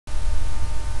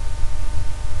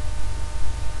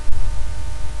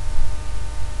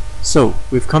So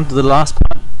we've come to the last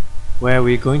part where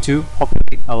we're going to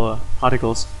populate our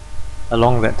particles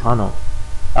along that tunnel.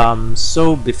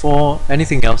 So before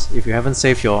anything else, if you haven't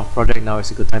saved your project, now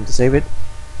is a good time to save it.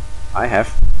 I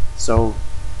have. So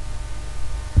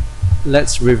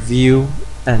let's review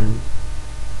and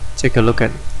take a look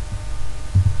at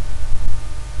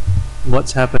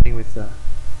what's happening with the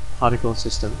particle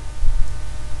system.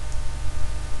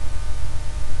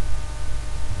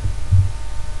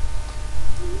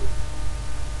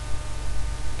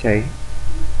 Okay,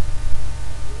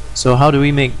 so how do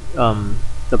we make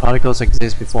the particles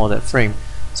exist before that frame?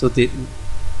 So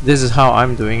this is how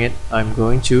I'm doing it. I'm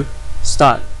going to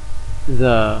start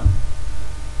the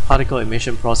particle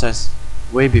emission process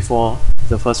way before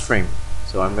the first frame.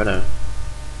 So I'm gonna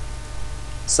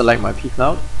select my P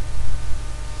cloud,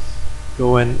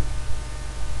 go and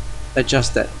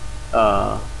adjust that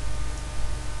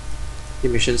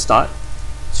emission start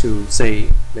to say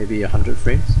maybe 100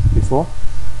 frames before.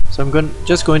 So I'm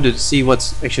just going to see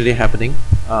what's actually happening.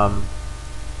 I'm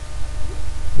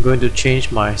going to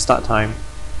change my start time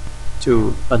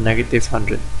to a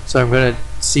 -100. So I'm going to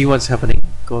see what's happening,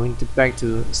 going back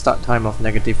to start time of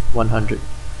 -100.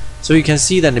 So you can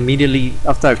see that immediately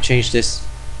after I've changed this,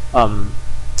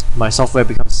 my software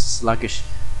becomes sluggish.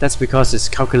 That's because it's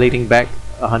calculating back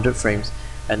 100 frames,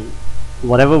 and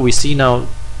whatever we see now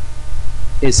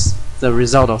is the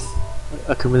result of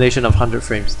accumulation of 100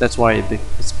 frames. That's why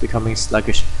it's becoming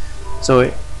sluggish.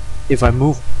 So if I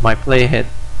move my playhead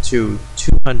to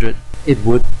 200, it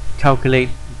would calculate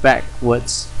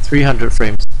backwards 300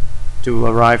 frames to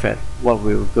arrive at what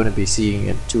we're going to be seeing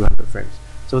in 200 frames.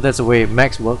 So that's the way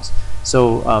Max works. So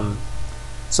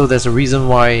so there's a reason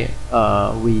why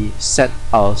we set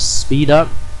our speed up,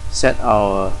 set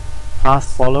our path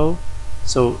follow,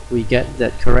 so we get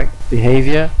that correct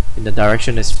behavior in the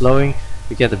direction it's flowing.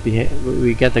 We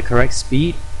get the correct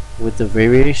speed with the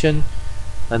variation,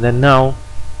 and then now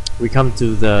we come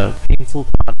to the painful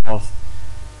part of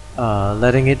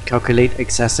letting it calculate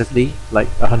excessively, like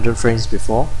 100 frames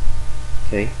before.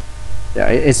 Okay,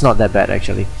 yeah, it's not that bad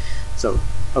actually. So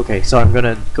okay, so I'm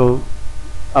gonna go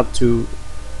up to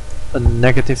a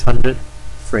 -100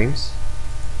 frames.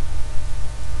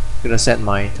 I'm gonna set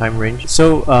my time range.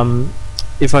 So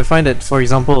if I find that, for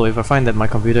example, if I find that my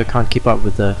computer can't keep up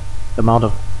with the amount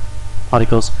of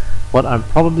particles, what I'm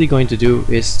probably going to do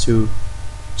is to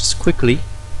just quickly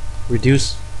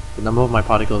reduce the number of my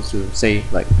particles to say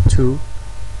like 2.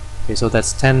 Okay, so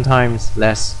that's 10 times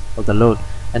less of the load,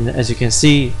 and as you can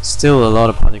see, still a lot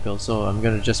of particles, so I'm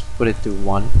going to just put it to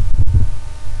 1.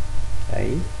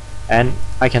 Okay, and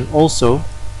I can also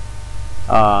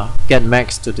get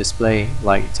Max to display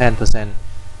like 10%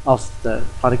 of the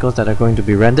particles that are going to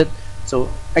be rendered. So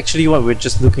actually what we're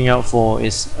just looking out for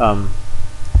is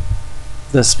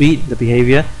the speed, the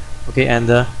behavior, okay, and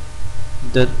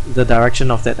the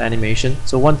direction of that animation.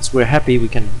 So once we're happy, we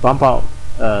can bump out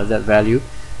that value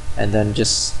and then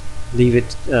just leave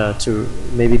it to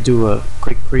maybe do a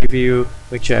quick preview,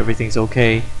 make sure everything's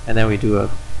okay, and then we do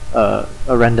a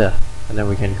render, and then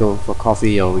we can go for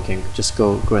coffee, or we can just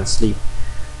go and sleep.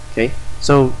 Okay,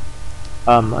 so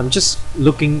I'm just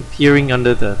peering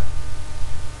under the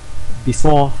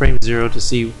before frame 0 to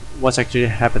see what's actually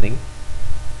happening.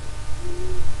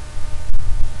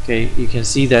 Okay, you can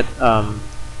see that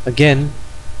again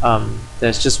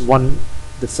there's just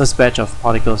the first batch of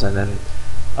particles, and then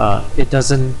it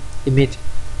doesn't emit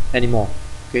anymore.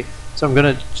 Okay, so I'm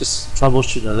gonna just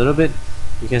troubleshoot a little bit.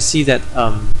 You can see that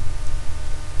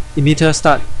emitter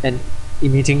start and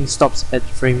emitting stops at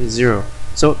frame 0.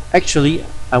 So actually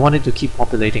I wanted to keep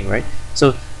populating, right?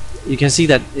 So you can see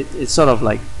that it's sort of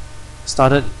like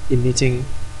started emitting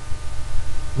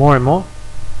more and more,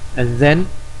 and then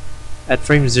at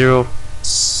frame 0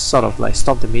 sort of like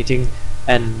stopped emitting,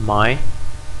 and my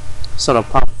sort of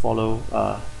path follow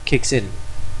kicks in.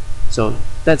 So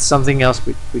that's something else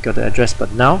we got to address.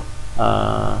 But now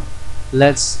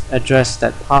let's address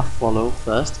that path follow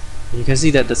first. And you can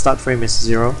see that the start frame is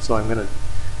 0, so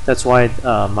that's why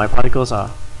my particles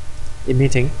are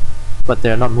emitting, but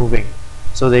they're not moving.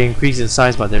 So they increase in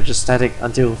size, but they're just static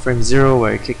until frame 0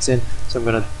 where it kicks in. So I'm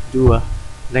gonna do a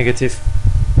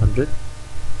 -100.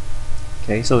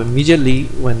 Okay, so immediately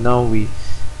when now we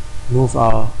move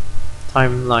our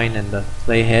timeline and the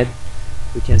playhead,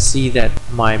 we can see that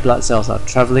my blood cells are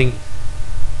traveling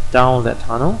down that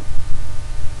tunnel.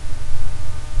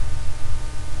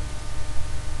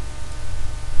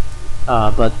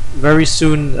 But very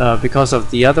soon, because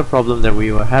of the other problem that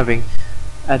we were having,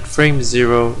 at frame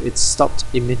 0 it stopped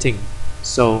emitting.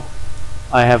 So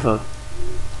I have a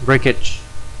breakage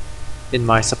in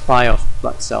my supply of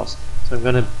blood cells. So I'm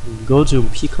gonna go to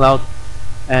P cloud,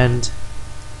 and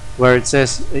where it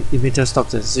says emitter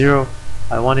stops at 0,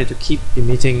 I want it to keep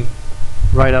emitting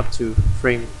right up to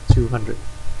frame 200.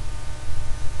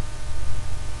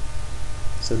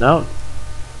 So now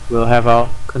we'll have our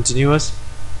continuous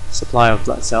supply of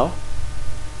blood cell.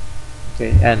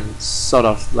 Okay, and sort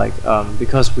of like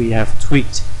because we have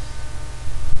tweaked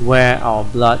where our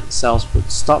blood cells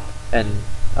would stop and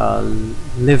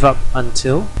live up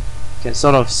until, you can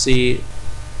sort of see,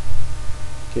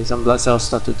 okay, some blood cells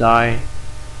start to die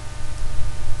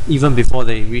even before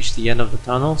they reach the end of the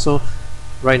tunnel. So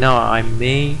right now I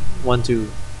may want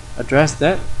to address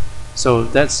that. So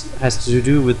that has to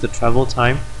do with the travel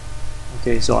time.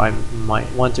 Okay, so I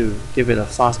might want to give it a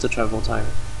faster travel time,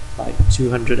 like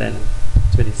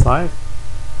 225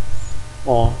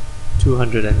 or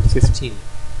 215.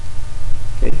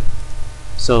 Okay,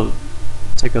 so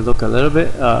take a look a little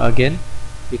bit again.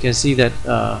 You can see that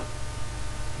the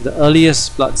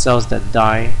earliest blood cells that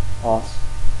die off,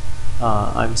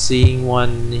 I'm seeing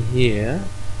one here.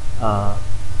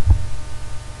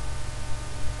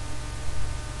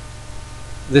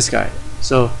 This guy.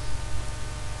 So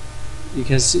you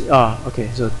can see, okay,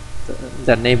 so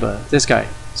that neighbor, this guy.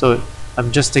 So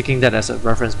I'm just taking that as a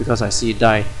reference because I see it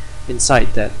die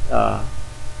inside that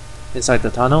inside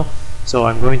the tunnel. So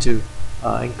I'm going to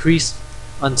increase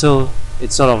until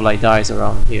it sort of like dies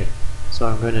around here. So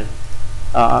I'm going to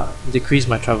decrease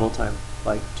my travel time,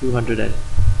 like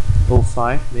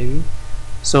 205 maybe.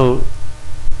 So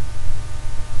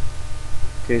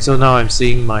okay, so now I'm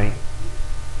seeing my,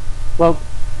 well,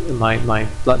 my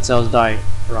blood cells die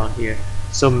around here.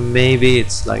 So maybe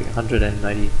it's like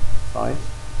 195.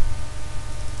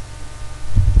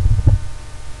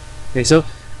 Okay, so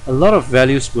a lot of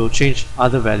values will change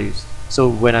other values. So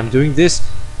when I'm doing this,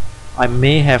 I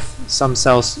may have some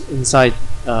cells inside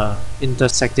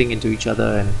intersecting into each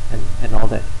other and all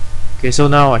that. Okay, so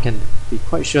now I can be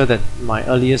quite sure that my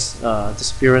earliest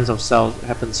disappearance of cells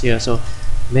happens here. So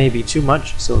maybe too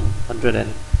much, so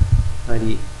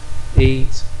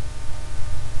 198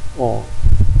 or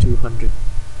 200.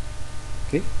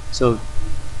 Okay, so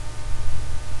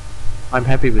I'm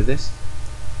happy with this.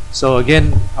 So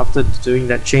again, after doing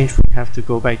that change, we have to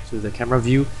go back to the camera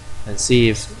view and see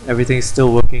if everything is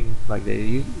still working like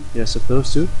they're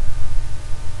supposed to.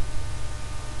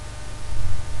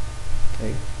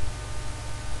 Okay,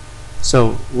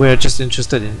 so we're just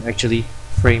interested in actually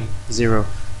frame 0.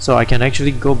 So I can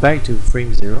actually go back to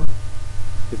frame 0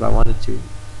 if I wanted to.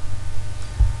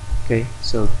 Okay,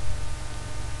 so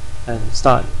and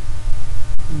start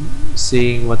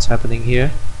seeing what's happening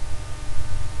here.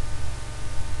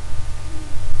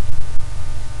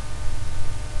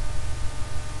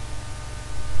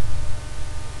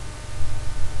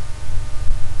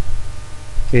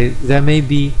 Okay, there may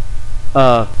be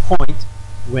a point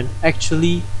when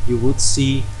actually you would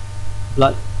see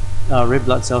red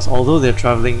blood cells, although they're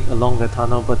traveling along the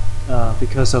tunnel, but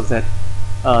because of that,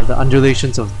 the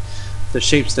undulations of the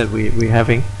shapes that we're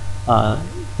having,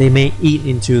 they may eat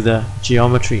into the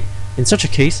geometry. In such a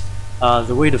case,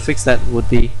 the way to fix that would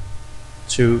be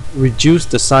to reduce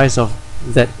the size of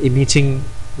that emitting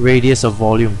radius of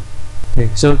volume. Okay,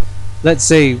 so let's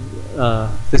say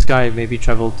this guy maybe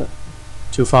traveled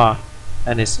too far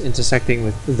and is intersecting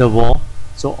with the wall.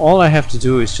 So all I have to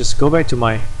do is just go back to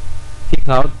my P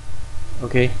cloud,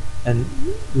 okay, and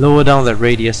lower down that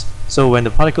radius. So when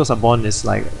the particles are born, it's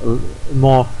like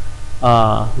more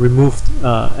removed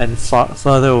and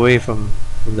further away from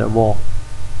the wall.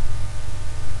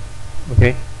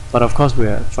 Okay, but of course we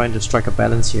are trying to strike a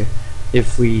balance here.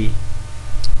 If we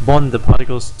bond the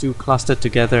particles too clustered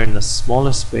together in a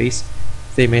smaller space,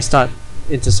 they may start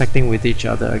intersecting with each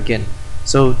other again.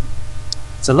 So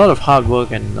it's a lot of hard work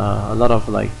and a lot of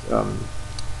like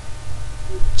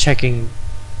checking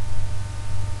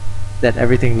that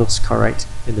everything looks correct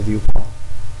in the viewport.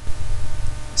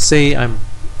 Say I'm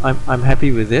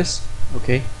happy with this.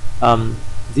 Okay,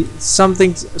 some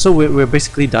things. So we're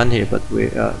basically done here, but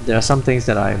there are some things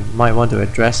that I might want to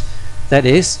address. That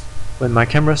is, when my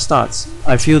camera starts,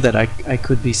 I feel that I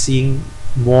could be seeing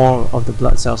more of the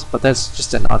blood cells, but that's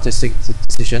just an artistic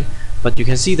decision. But you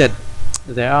can see that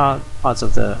there are parts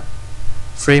of the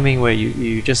framing where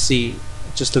you just see,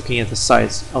 just looking at the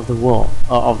sides of the wall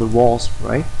of the walls,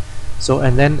 right? So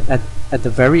and then at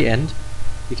the very end,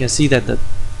 you can see that the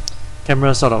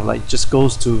camera sort of like just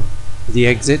goes to the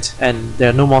exit and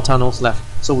there are no more tunnels left.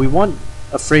 So we want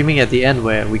a framing at the end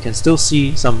where we can still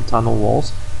see some tunnel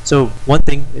walls. So one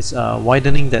thing is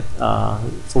widening that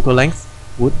focal length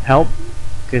would help.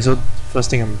 Okay, so first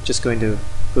thing, I'm just going to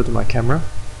go to my camera,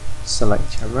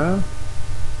 select camera.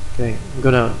 Okay, I'm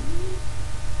gonna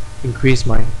increase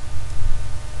my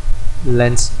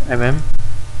lens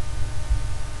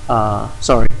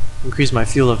sorry, increase my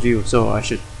field of view, so I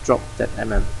should drop that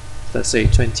let's say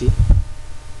 20.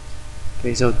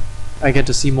 Okay, so I get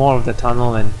to see more of the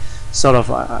tunnel, and sort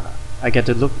of I get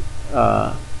to look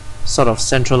sort of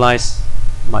centralize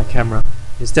my camera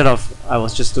instead of I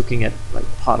was just looking at like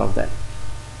part of that.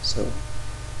 So,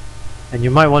 and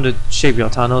you might want to shape your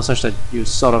tunnel such that you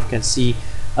sort of can see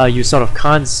you sort of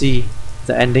can't see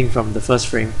the ending from the first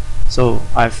frame. So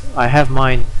I have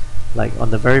mine like on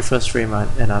the very first frame,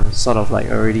 and I'm sort of like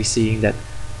already seeing that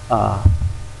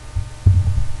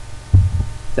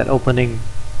that opening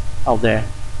out there.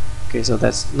 Okay, so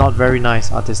that's not very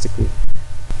nice artistically.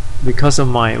 Because of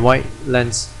my wide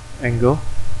lens angle,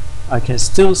 I can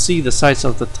still see the sides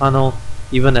of the tunnel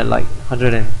even at like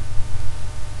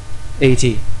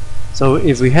 180. So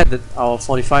if we had our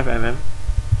 45 mm,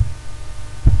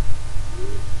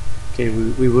 okay,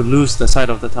 we would lose the side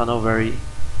of the tunnel very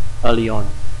early on.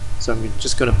 So I'm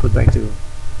just going to put back to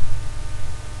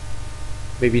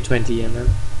maybe 20 mm.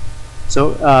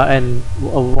 So and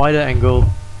a wider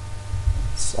angle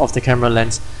of the camera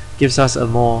lens gives us a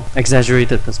more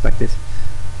exaggerated perspective,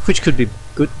 which could be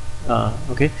good.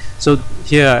 Okay, so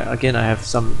here again I have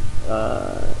some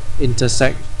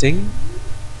intersecting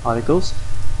particles,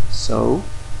 so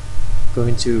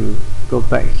going to go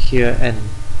back here and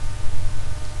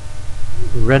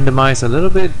randomize a little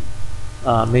bit,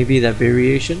 maybe that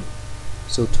variation,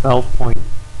 so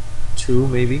 12.2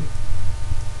 maybe.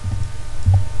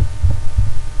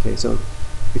 Okay, so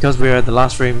because we're at the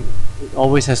last frame, it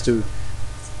always has to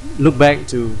look back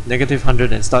to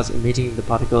 -100 and starts emitting the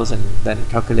particles, and then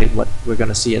calculate what we're going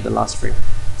to see at the last frame.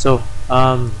 So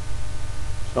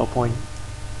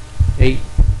 12.8.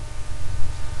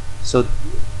 So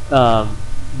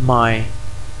my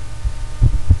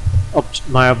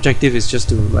objective is just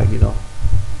to, like,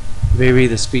 vary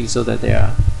the speed so that they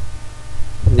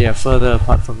are further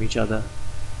apart from each other.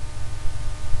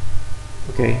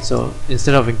 Okay, so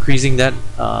instead of increasing that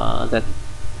that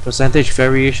percentage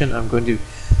variation, I'm going to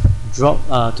drop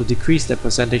to decrease that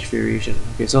percentage variation.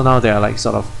 Okay, so now they are like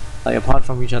sort of like apart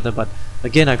from each other, but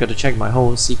again I got to check my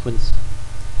whole sequence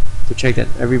to check that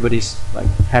everybody's like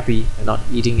happy and not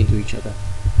eating into each other.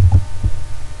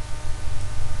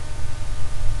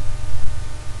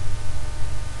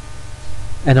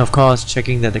 And of course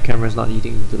checking that the camera is not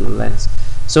eating into the lens.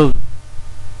 So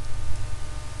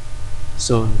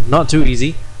not too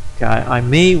easy. Okay, I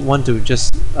may want to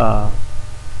just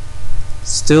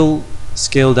still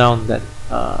scale down that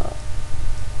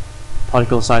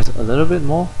particle size a little bit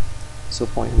more, so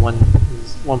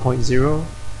 1.0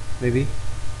 maybe.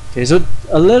 Okay, so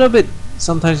a little bit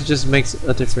sometimes just makes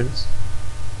a difference.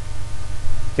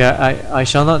 Okay, I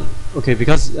shall not, okay,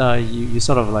 because you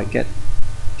sort of like get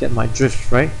my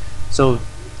drift, right? So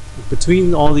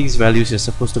between all these values you're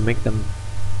supposed to make them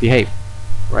behave,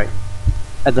 right?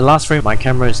 At the last frame my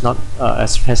camera is not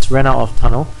has ran out of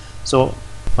tunnel, so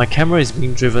my camera is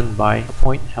being driven by a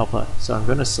point helper. So I'm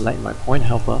going to select my point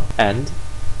helper, and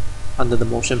under the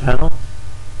motion panel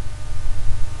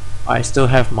I still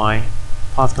have my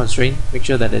path constraint. Make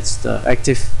sure that it's the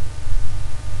active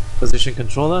position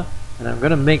controller, and I'm going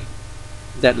to make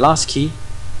that last key,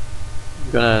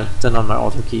 I'm going to turn on my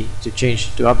auto key to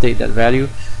update that value.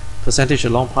 Percentage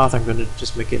along path, I'm going to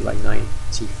just make it like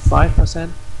 95%.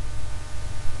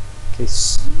 Okay,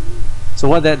 so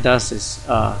what that does is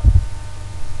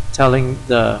telling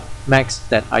the max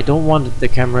that I don't want the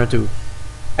camera to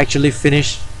actually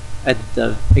finish at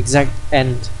the exact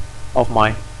end of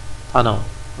my tunnel.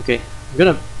 Okay, I'm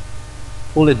gonna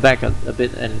pull it back a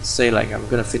bit and say like I'm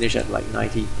gonna finish at like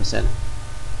 90%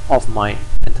 of my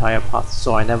entire path,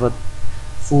 so I never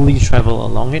fully travel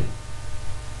along it.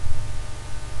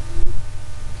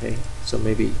 Okay, so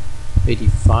maybe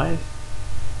 85.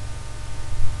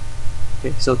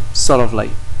 Okay, so sort of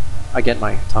like I get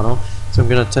my tunnel. So I'm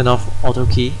going to turn off auto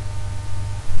key,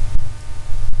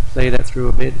 play that through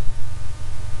a bit.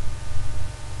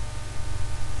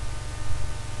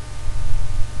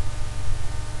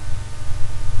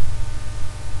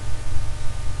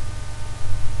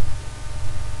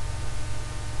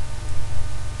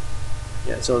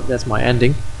 Yeah, so that's my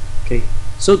ending. Okay,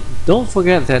 so don't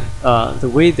forget that the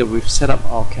way that we've set up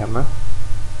our camera,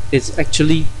 it's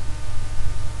actually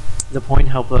the point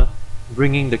helper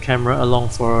bringing the camera along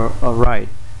for a ride.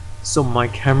 So my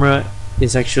camera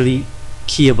is actually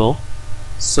keyable,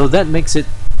 so that makes it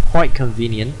quite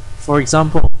convenient. For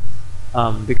example,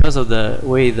 because of the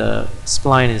way the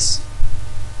spline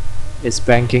is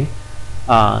banking,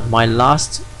 my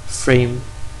last frame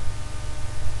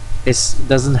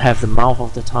doesn't have the mouth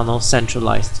of the tunnel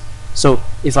centralized. So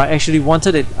if I actually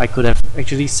wanted it, I could have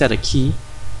actually set a key,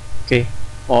 okay,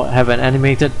 or have an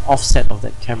animated offset of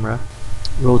that camera,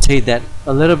 rotate that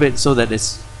a little bit so that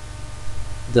it's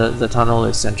the tunnel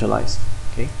is centralized.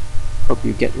 Okay, hope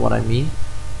you get what I mean.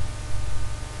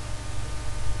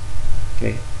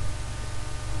 Okay,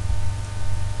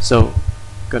 so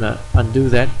gonna undo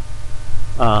that,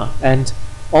 and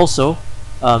also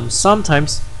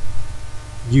sometimes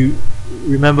you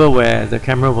remember where the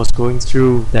camera was going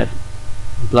through that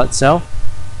blood cell.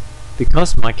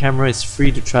 Because my camera is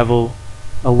free to travel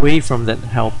away from that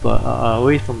helper,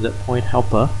 away from that point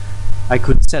helper, I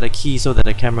could set a key so that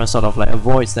the camera sort of like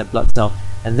avoids that blood cell,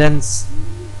 and then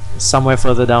somewhere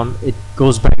further down it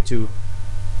goes back to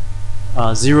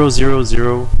 0, 0,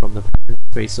 0 from the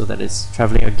space, so that it's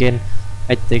traveling again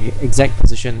at the exact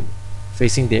position,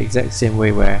 facing the exact same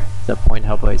way where the point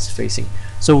helper is facing.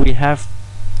 So we have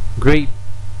great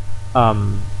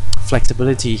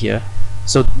flexibility here.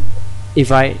 So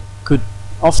if I could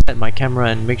offset my camera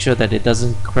and make sure that it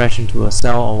doesn't crash into a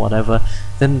cell or whatever,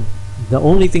 then the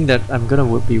only thing that I'm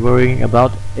gonna be worrying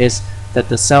about is that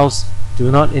the cells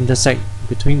do not intersect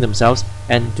between themselves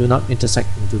and do not intersect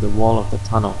into the wall of the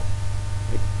tunnel.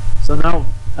 So now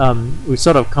we've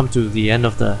sort of come to the end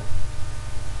of the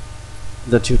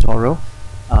tutorial.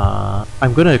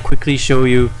 I'm gonna quickly show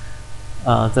you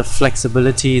the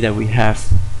flexibility that we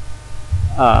have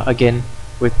again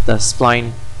with the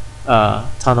spline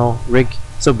tunnel rig.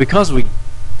 So because we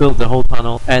built the whole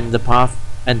tunnel, and the path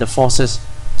and the forces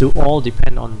do all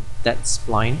depend on that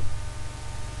spline,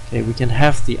 okay, we can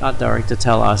have the art director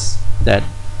tell us that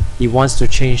he wants to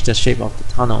change the shape of the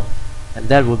tunnel, and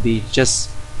that would be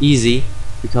just easy,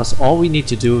 because all we need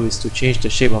to do is to change the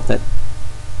shape of that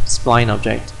spline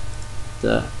object,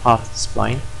 the path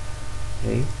spline,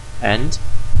 okay, and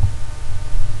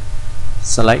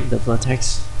select the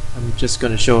vertex. I'm just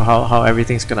going to show how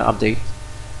everything's going to update.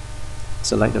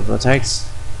 Select the vertex,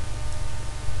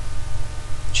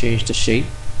 change the shape.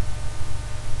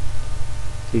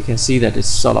 So you can see that it's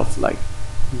sort of like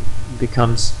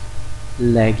becomes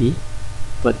laggy,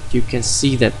 but you can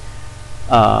see that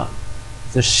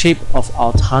the shape of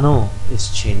our tunnel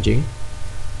is changing,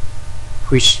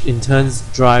 which in turn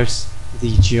drives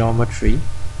the geometry,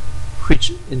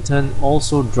 which in turn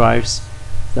also drives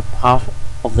the path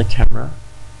of the camera,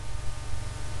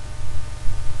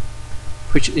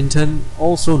 which in turn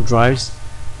also drives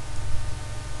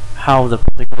how the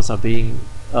particles are being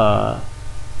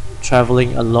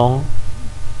traveling along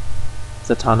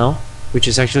the tunnel, which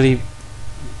is actually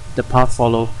the path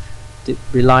follow,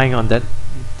 relying on that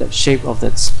shape of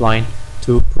that spline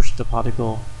to push the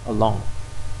particle along.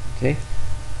 Okay,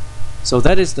 so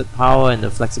that is the power and the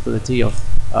flexibility of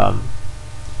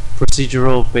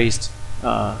procedural based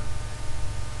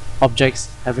objects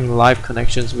having live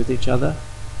connections with each other.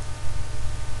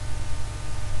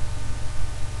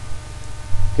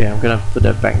 Okay, I'm gonna put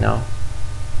that back now.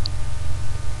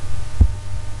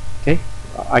 Okay,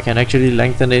 I can actually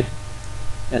lengthen it,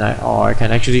 and I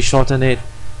can actually shorten it,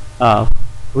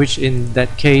 which in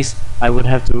that case I would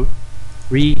have to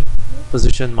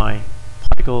reposition my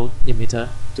particle emitter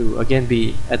to again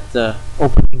be at the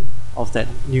opening of that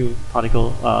new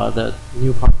particle, the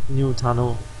new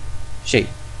tunnel shape.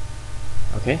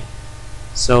 Okay,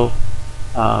 so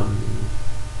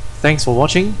thanks for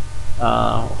watching.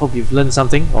 Hope you've learned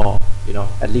something, or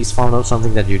at least found out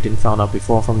something that you didn't found out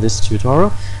before from this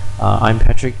tutorial. I'm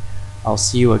Patrick. I'll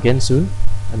see you again soon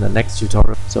in the next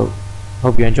tutorial. So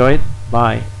hope you enjoy it.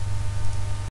 Bye.